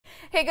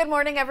Hey, good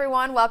morning,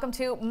 everyone. Welcome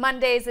to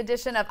Monday's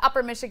edition of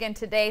Upper Michigan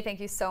Today.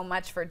 Thank you so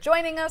much for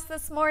joining us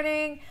this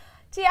morning.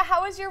 Tia,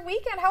 how was your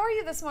weekend? How are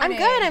you this morning? I'm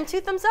good. I'm 2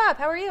 thumbs up.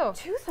 How are you?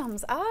 2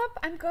 thumbs up.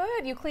 I'm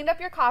good. You cleaned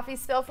up your coffee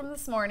spill from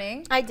this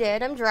morning. I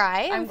did. I'm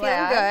dry. I'm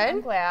glad. feeling good.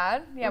 I'm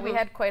glad. Yeah, we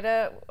had quite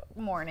a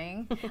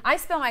morning. I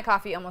spill my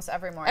coffee almost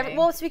every morning.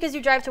 Well, it's because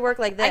you drive to work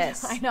like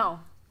this. I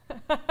know.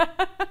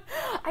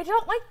 I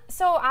don't like,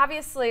 so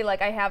obviously,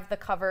 like, I have the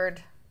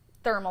covered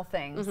thermal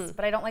things,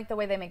 but I don't like the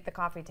way they make the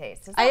coffee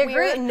taste. Is that I agree.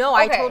 weird? No,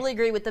 Okay. I totally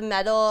agree with the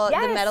metal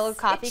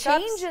coffee it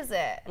cups. changes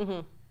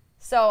it.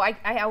 So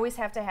I always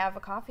have to have a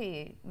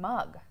coffee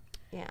mug.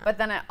 Yeah. But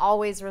then it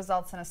always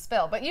results in a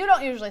spill. But you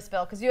don't usually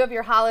spill because you have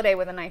your holiday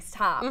with a nice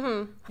top.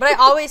 But I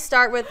always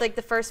start with like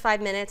the first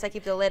 5 minutes. I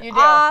keep the lid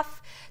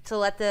off to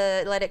let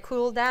it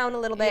cool down a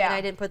little bit, and I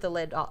didn't put the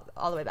lid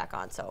all the way back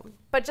on. So.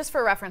 But just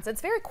for reference,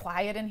 it's very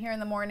quiet in here in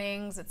the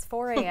mornings. It's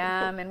 4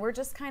 a.m. and we're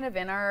just kind of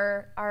in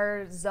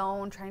our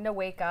zone, trying to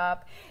wake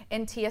up.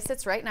 And Tia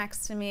sits right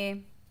next to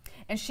me,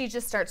 and she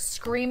just starts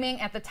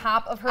screaming at the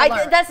top of her lungs.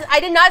 I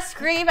did not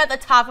scream at the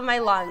top of my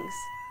lungs.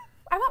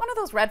 I want one of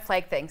those red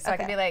flag things so I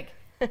can be like,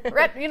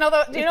 do you know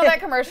that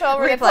commercial?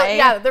 Where replay?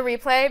 Yeah, the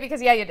replay,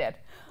 because you did.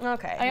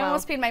 Okay. I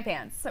almost peed my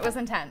pants. It was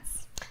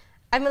intense.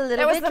 I'm a little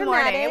That was bit the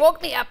dramatic. morning. It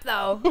woke me up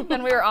though.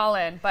 Then we were all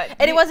in.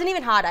 And it wasn't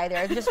even hot either.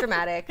 It was just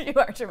dramatic. You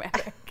are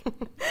dramatic.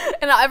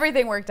 And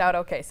everything worked out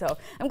okay. So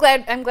I'm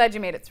glad you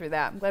made it through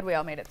that. I'm glad we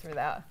all made it through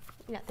that.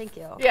 Yeah, thank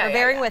you Yeah, for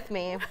bearing with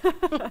me.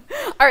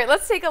 All right,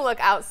 let's take a look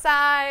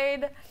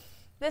outside.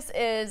 This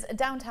is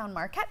downtown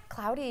Marquette.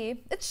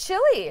 Cloudy. It's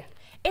chilly.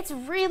 It's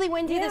really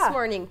windy this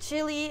morning.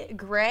 Chilly,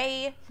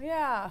 gray.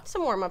 Yeah.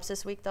 Some warm-ups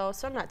this week, though,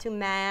 so I'm not too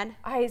mad.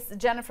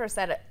 Jennifer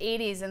said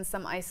 80s in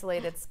some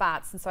isolated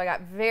spots, and so I got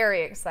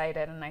very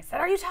excited, and I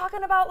said, are you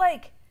talking about,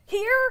 like,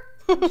 here?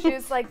 And she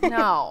was like,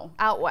 no,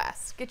 out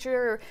west.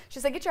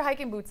 She's like, get your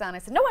hiking boots on. I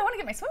said, no, I want to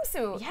get my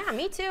swimsuit. Yeah,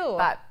 me too.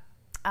 But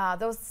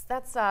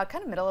that's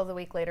kind of middle of the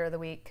week, later in the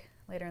week.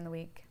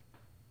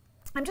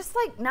 I'm just,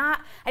 like, I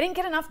didn't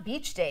get enough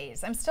beach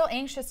days. I'm still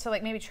anxious to,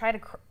 like, maybe try to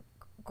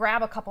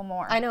grab a couple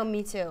more. I know,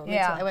 me too.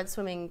 Yeah. I went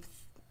swimming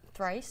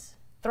thrice.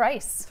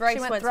 Thrice. Thrice She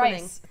went went thrice.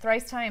 swimming.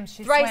 Thrice times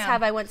she Thrice swam.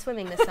 have I went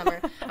swimming this summer.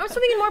 I'm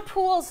swimming in more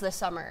pools this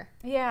summer.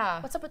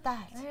 Yeah. What's up with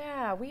that?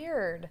 Yeah,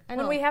 weird. I know.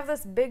 When we have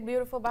this big,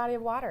 beautiful body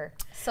of water.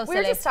 So we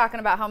were silly. just talking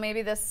about how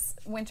maybe this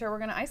winter we're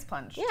going to ice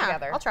plunge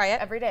together. I'll try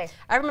it. Every day.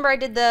 I remember I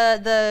did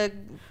the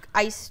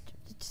ice,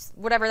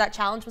 whatever that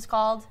challenge was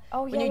called.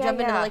 Oh, when you jump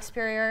into Lake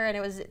Superior, and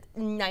it was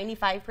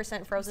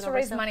 95% frozen. To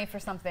raise money for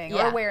something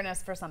or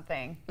awareness for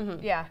something.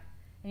 Yeah.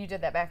 And you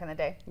did that back in the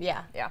day.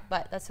 Yeah. Yeah.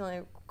 But that's the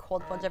only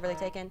cold plunge I've really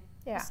taken.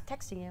 Yeah. Just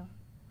texting you.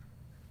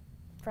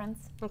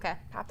 Friends. Okay.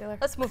 Popular.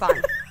 Let's move on.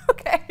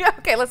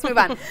 Okay, let's move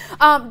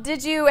on.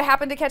 Did you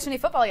happen to catch any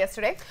football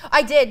yesterday?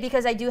 I did,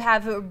 because I do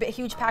have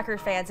huge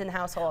Packers fans in the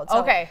household. So.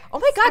 Okay. Oh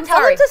my God, I'm tell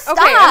sorry. them to stop.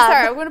 Okay,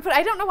 I'm sorry.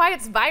 I don't know why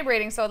it's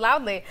vibrating so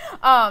loudly.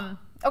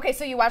 Okay,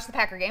 so you watched the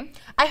Packer game?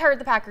 I heard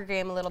the Packer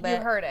game a little bit.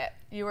 You heard it.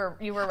 You were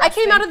resting. I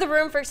came out of the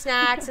room for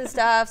snacks and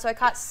stuff, so I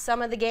caught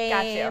some of the game.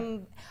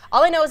 Gotcha.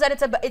 All I know is that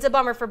it's a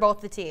bummer for both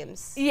the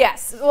teams.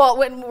 Yes. Well,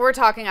 when we're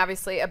talking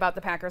obviously about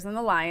the Packers and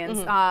the Lions,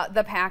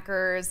 the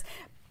Packers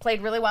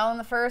played really well in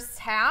the first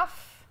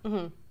half,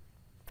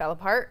 fell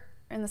apart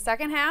in the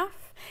second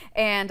half,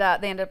 and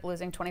they ended up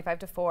losing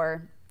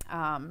 25-4.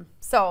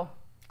 So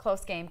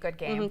close game, good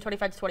game.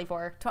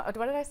 25-24.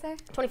 What did I say?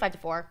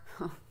 25-4.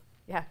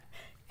 Yeah.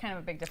 Kind of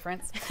a big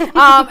difference.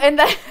 And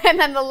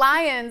then the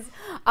Lions,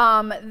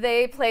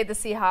 they played the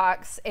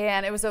Seahawks,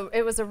 and it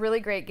was a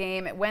really great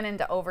game. It went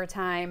into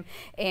overtime,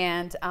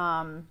 and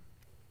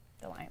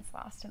the Lions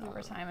lost in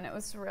overtime, and it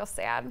was real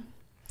sad.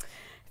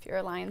 If you're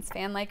a Lions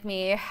fan like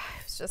me,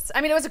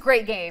 it was a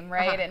great game,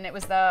 right? And it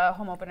was the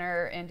home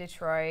opener in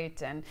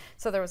Detroit, and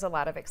so there was a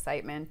lot of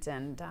excitement,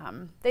 and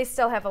they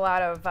still have a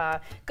lot of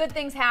good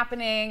things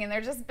happening, and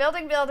they're just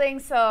building,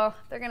 so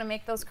they're going to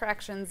make those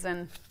corrections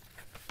and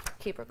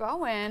keep her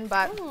going.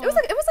 But it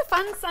was a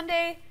fun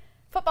Sunday,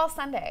 football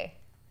Sunday.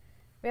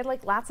 We had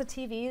like lots of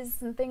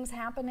TVs and things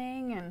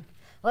happening, and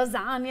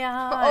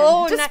lasagna.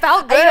 Oh, and just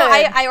felt good.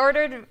 I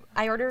ordered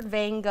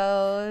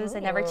Vangos. I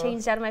never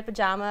changed out of my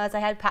pajamas. I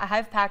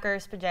have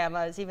Packers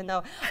pajamas, even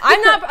though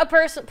I'm not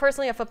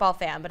personally a football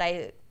fan, but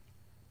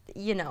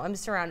I'm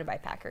surrounded by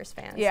Packers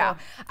fans. Yeah.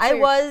 So I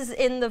was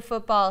in the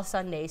football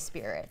Sunday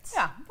spirit.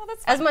 Yeah, well,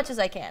 that's fun. As much as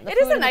I can. It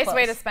is a nice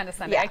way to spend a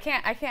Sunday.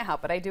 Yeah. I can't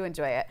help it. I do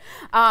enjoy it.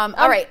 All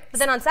right. But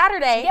then on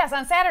Saturday. Yes,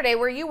 on Saturday,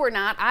 where you were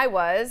not, I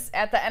was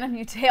at the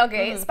NMU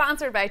tailgate,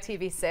 sponsored by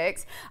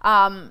TV6.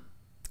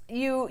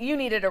 You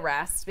needed a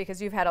rest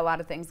because you've had a lot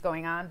of things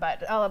going on,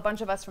 but a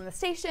bunch of us from the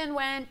station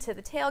went to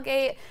the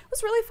tailgate. It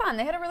was really fun.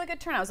 They had a really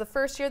good turnout. It was the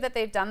first year that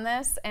they've done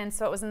this, and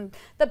so it was in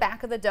the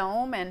back of the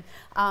dome, and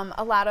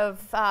a lot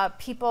of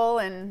people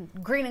and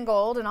green and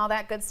gold and all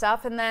that good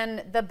stuff. And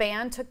then the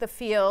band took the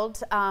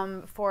field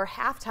for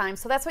halftime,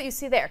 so that's what you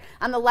see there.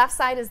 On the left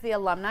side is the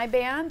alumni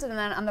band, and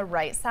then on the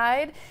right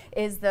side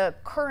is the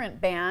current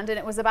band, and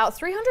it was about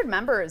 300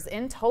 members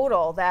in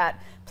total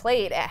that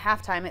played at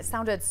halftime. It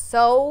sounded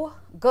so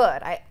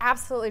good.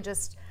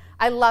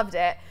 I loved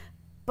it.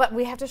 But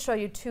we have to show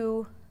you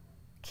 2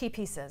 key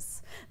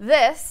pieces.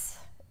 This,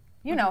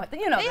 you know this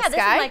guy. This is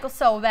Michael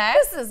Sobek.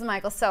 This is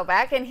Michael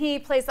Sobek, and he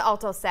plays the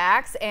alto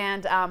sax,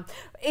 and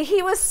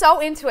he was so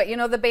into it.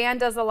 The band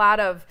does a lot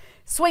of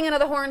swinging of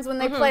the horns when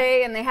they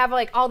play, and they have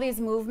like all these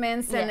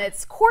movements, and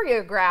it's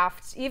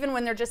choreographed. Even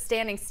when they're just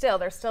standing still,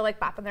 they're still like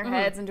bopping their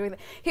heads and doing.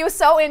 He was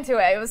so into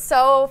it. It was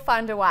so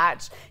fun to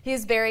watch.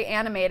 He's very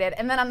animated.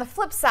 And then on the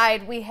flip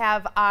side, we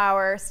have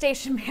our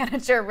station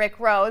manager, Rick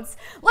Rhodes.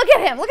 Look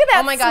at him. Look at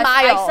that smile. Oh my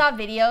gosh, I saw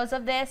videos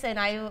of this, and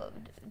I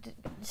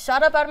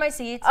shut up out of my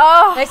seat.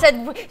 Oh. And I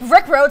said,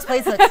 Rick Rhodes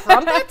plays the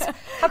trumpet?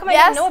 How come I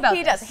didn't know about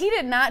this? Yes, he does. He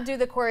did not do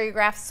the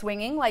choreographed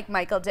swinging like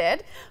Michael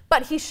did,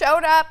 but he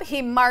showed up,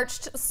 he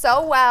marched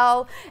so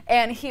well,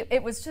 and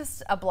it was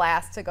just a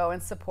blast to go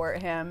and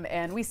support him,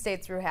 and we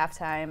stayed through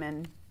halftime,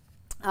 and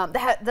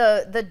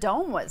the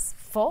dome was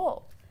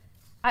full.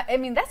 I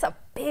mean, that's a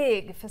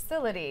big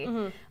facility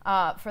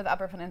for the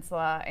Upper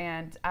Peninsula,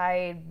 and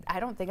I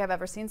don't think I've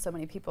ever seen so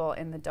many people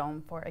in the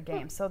dome for a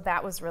game. So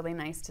that was really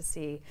nice to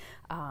see.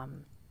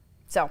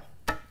 So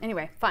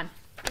anyway, fun.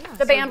 Yeah,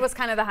 the band was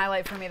kind of the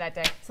highlight for me that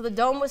day. So the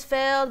dome was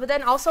filled, but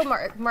then also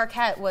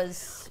Marquette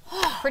was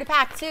pretty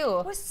packed too.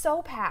 It was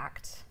so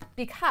packed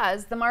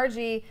because the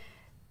Margie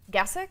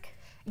Gessick.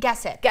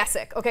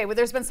 Okay, well,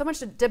 there's been so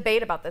much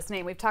debate about this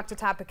name. We've talked to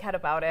Todd Paquette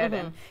about it,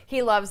 and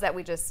he loves that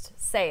we just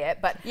say it.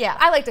 But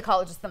I like to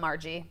call it just the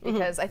Margie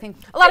because I think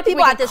a lot of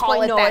people at this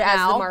point know it as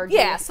the Margie.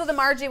 Yeah, so the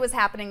Margie was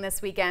happening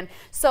this weekend.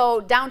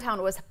 So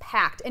downtown was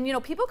packed. And,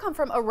 people come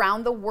from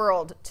around the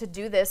world to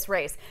do this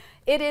race.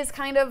 It is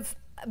kind of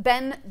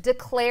been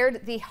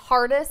declared the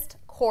hardest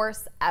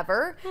course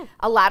ever.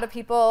 A lot of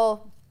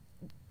people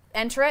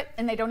enter it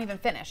and they don't even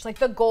finish. Like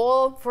the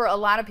goal for a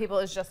lot of people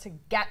is just to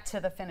get to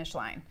the finish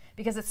line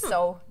because it's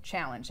so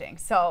challenging.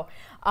 So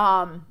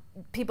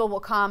people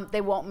will come,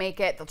 they won't make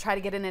it, they'll try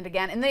to get in it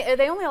again, and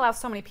they only allow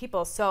so many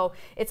people, so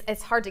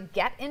it's hard to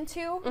get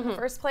into in the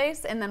first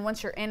place, and then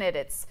once you're in it,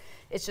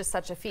 it's just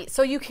such a feat.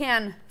 So you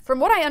can, from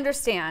what I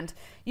understand,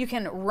 you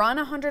can run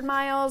 100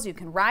 miles, you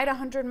can ride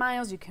 100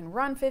 miles, you can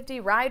run 50,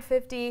 ride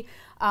 50,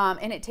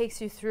 and it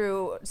takes you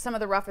through some of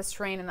the roughest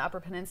terrain in the Upper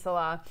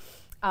Peninsula.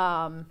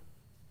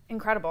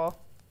 Incredible.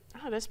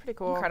 Oh, that's pretty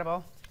cool.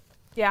 Incredible.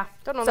 Yeah.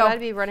 Don't know that I'd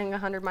be running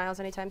 100 miles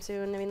anytime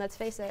soon. I mean, let's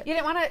face it. You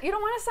don't want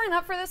to sign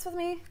up for this with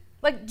me?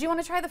 Like, do you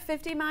want to try the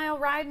 50-mile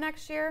ride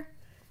next year?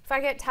 If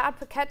I get Todd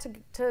Paquette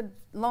to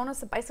loan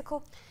us a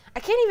bicycle? I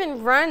can't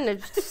even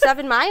run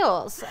 7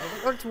 miles.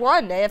 I worked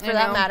one day, for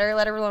that matter,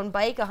 let alone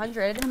bike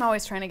 100. I'm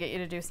always trying to get you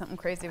to do something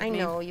crazy with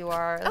me. I know you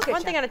are. That's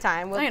one thing at a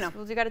time. I know.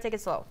 You got to take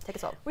it slow. Take it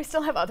slow. We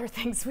still have other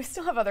things. We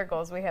still have other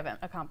goals we haven't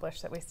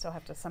accomplished that we still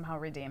have to somehow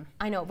redeem.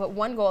 I know, but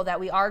one goal that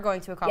we are going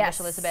to accomplish,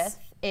 Elizabeth,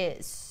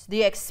 is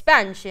the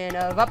expansion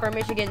of Upper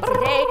Michigan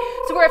today.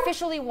 So we're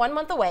officially 1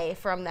 month away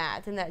from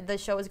that, and the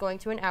show is going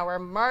to an hour.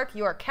 Mark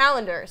your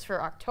calendars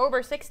for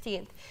October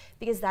 16th,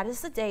 because that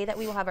is the day that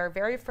we will have our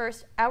very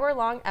first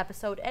hour-long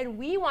episode, and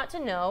we want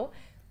to know,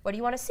 what do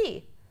you want to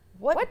see?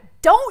 What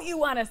don't you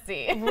want to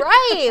see?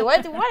 Right.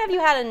 What have you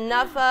had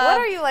enough of? What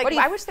are you like?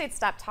 I wish they'd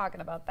stop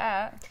talking about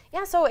that.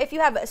 Yeah, so if you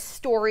have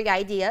story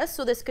ideas,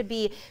 so this could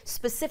be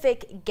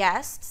specific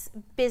guests,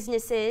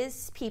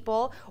 businesses,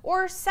 people,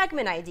 or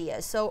segment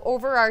ideas, so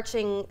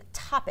overarching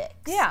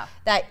topics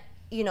that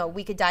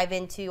we could dive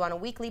into on a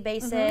weekly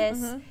basis.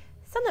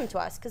 Send them to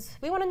us because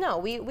we want to know.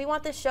 We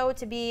want this show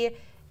to be,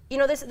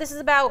 this is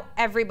about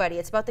everybody.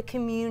 It's about the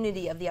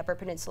community of the Upper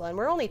Peninsula, and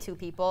we're only 2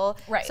 people.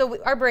 Right.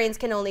 So our brains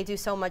can only do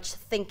so much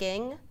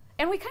thinking.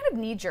 And we kind of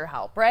need your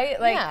help,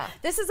 right? Like,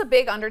 this is a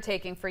big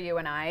undertaking for you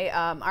and I.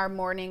 Our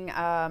morning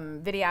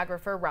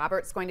videographer,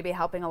 Robert's going to be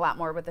helping a lot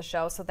more with the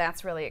show, so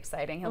that's really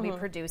exciting. He'll be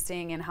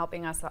producing and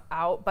helping us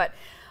out. But,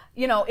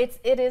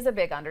 it is a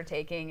big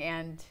undertaking,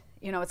 and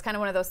it's kind of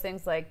one of those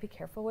things like, be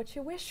careful what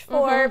you wish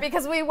for,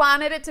 because we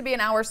wanted it to be an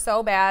hour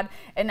so bad,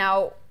 and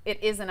now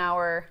it is an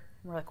hour.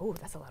 We're like, oh,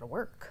 that's a lot of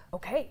work.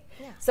 Okay.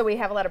 Yeah. So we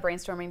have a lot of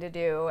brainstorming to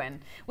do, and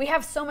we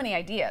have so many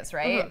ideas,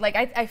 right? Like,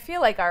 I feel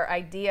like our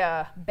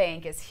idea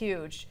bank is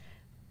huge,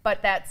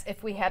 but that's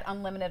if we had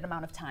unlimited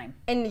amount of time.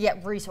 And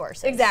yet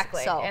resources.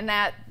 Exactly. So. And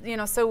that,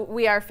 so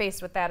we are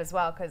faced with that as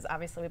well, because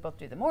obviously we both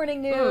do the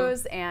morning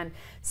news, and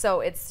so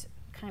it's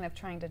kind of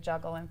trying to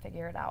juggle and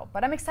figure it out.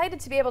 But I'm excited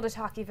to be able to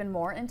talk even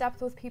more in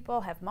depth with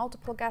people, have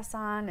multiple guests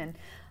on, and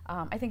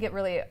I think it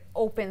really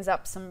opens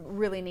up some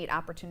really neat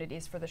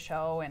opportunities for the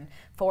show and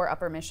for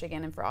Upper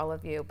Michigan and for all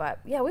of you. But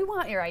yeah, we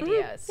want your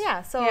ideas.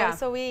 Yeah,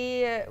 so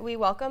we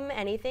welcome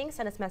anything.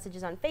 Send us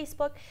messages on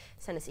Facebook,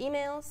 send us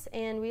emails,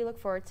 and we look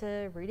forward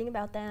to reading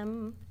about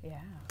them.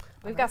 Yeah.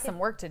 We've got some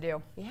work to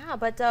do. Yeah,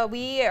 but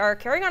we are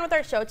carrying on with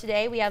our show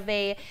today. We have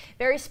a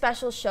very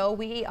special show.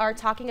 We are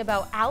talking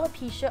about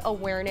alopecia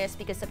awareness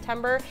because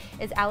September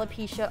is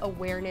Alopecia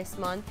Awareness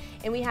Month.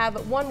 And we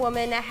have one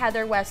woman,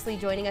 Heather Wesley,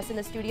 joining us in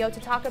the studio to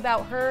talk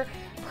about her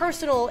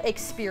personal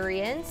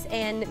experience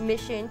and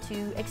mission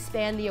to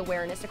expand the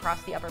awareness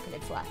across the Upper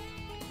Peninsula.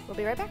 We'll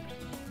be right back.